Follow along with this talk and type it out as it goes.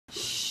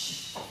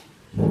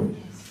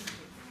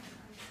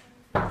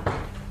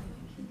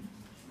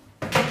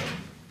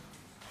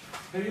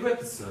Have you read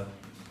it, sir?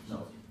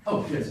 No.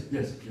 Oh, yes,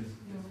 yes, yes.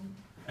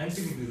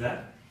 Anything to do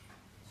that?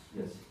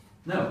 Yes.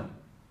 No.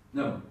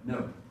 No,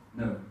 no,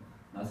 no.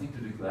 Nothing to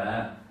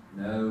declare.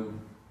 No,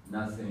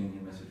 nothing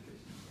in mass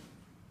education.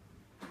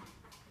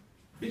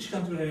 Which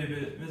country have you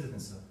been visiting,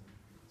 sir?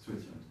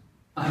 Switzerland.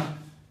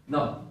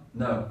 No,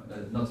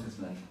 not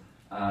Switzerland.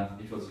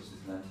 It was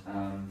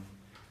Switzerland.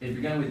 It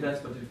began with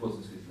that, but it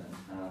wasn't Switzerland.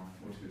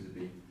 What could it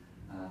be?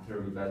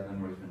 Terribly bad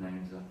memory for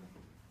names.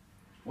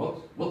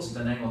 What's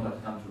the name of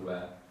that country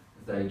where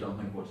they don't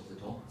make watches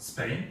at all?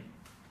 Spain?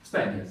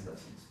 Spain, yes,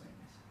 that's in Spain,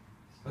 yes.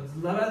 But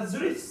Lara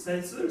Zurich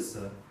says Zurich,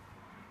 sir.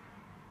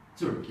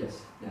 Zurich,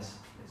 yes, yes,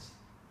 yes.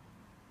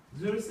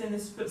 Zurich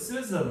is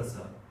Switzerland,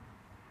 sir.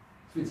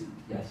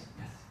 Switzerland, yes,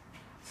 yes.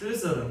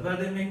 Switzerland, where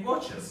they make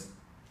watches.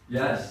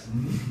 Yes,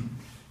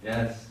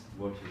 yes,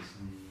 watches.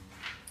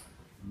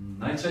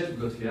 Nice set you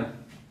got here.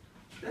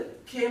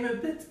 That came a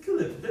bit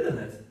clipped, didn't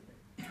it?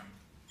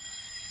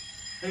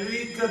 Have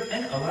we got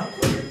any alarm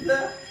clock in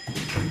there?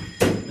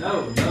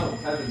 No,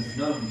 heavens,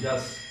 no,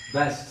 just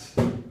best.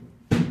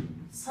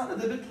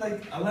 Sounded a bit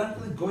like alarm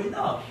clock going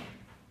off.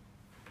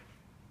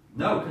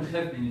 No, can't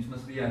have been. It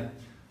must be a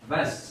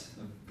vest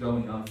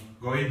going off.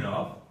 Going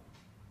off?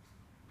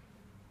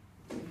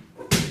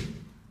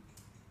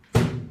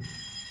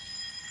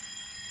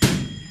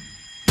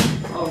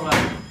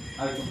 Alright,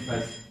 I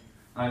confess,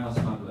 I'm a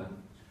smuggler.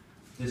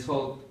 This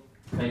whole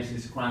place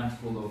is crammed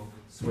full of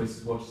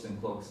Swiss watches and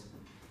clocks.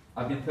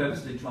 I've been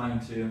purposely trying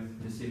to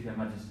deceive Her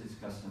Majesty's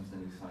Customs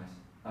and Excise.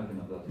 I've been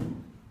a bloody fool.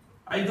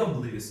 I don't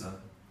believe you, sir.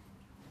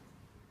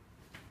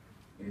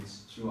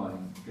 It's true,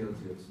 I'm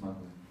guilty of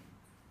smuggling.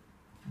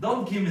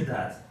 Don't give me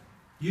that.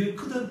 You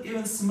couldn't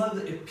even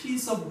smuggle a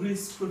piece of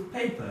greaseproof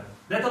paper,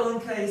 let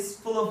alone case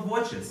full of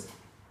watches.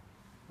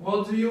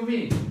 What do you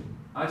mean?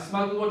 I've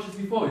smuggled watches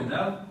before, you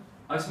know?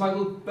 I've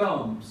smuggled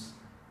bombs,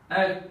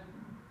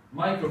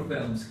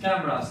 microfilms,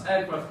 cameras,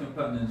 aircraft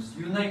components,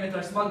 you name it,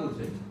 I smuggled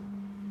it.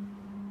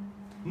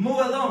 Move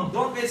along,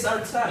 don't waste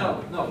our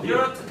time. No,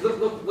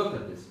 look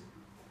at this.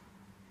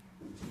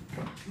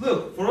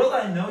 Look, for all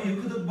I know,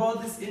 you could have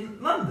bought this in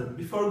London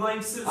before going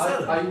to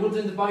Switzerland. I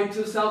wouldn't buy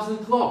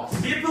 2,000 clocks.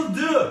 People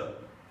do!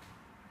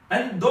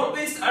 And don't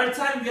waste our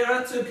time, we are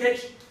out to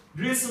catch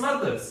real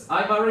smugglers.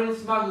 I'm a real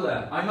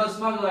smuggler. I'm a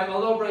smuggler, I'm a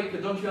lawbreaker,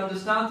 don't you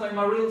understand? I'm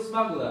a real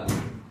smuggler.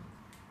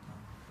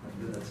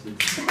 That's it.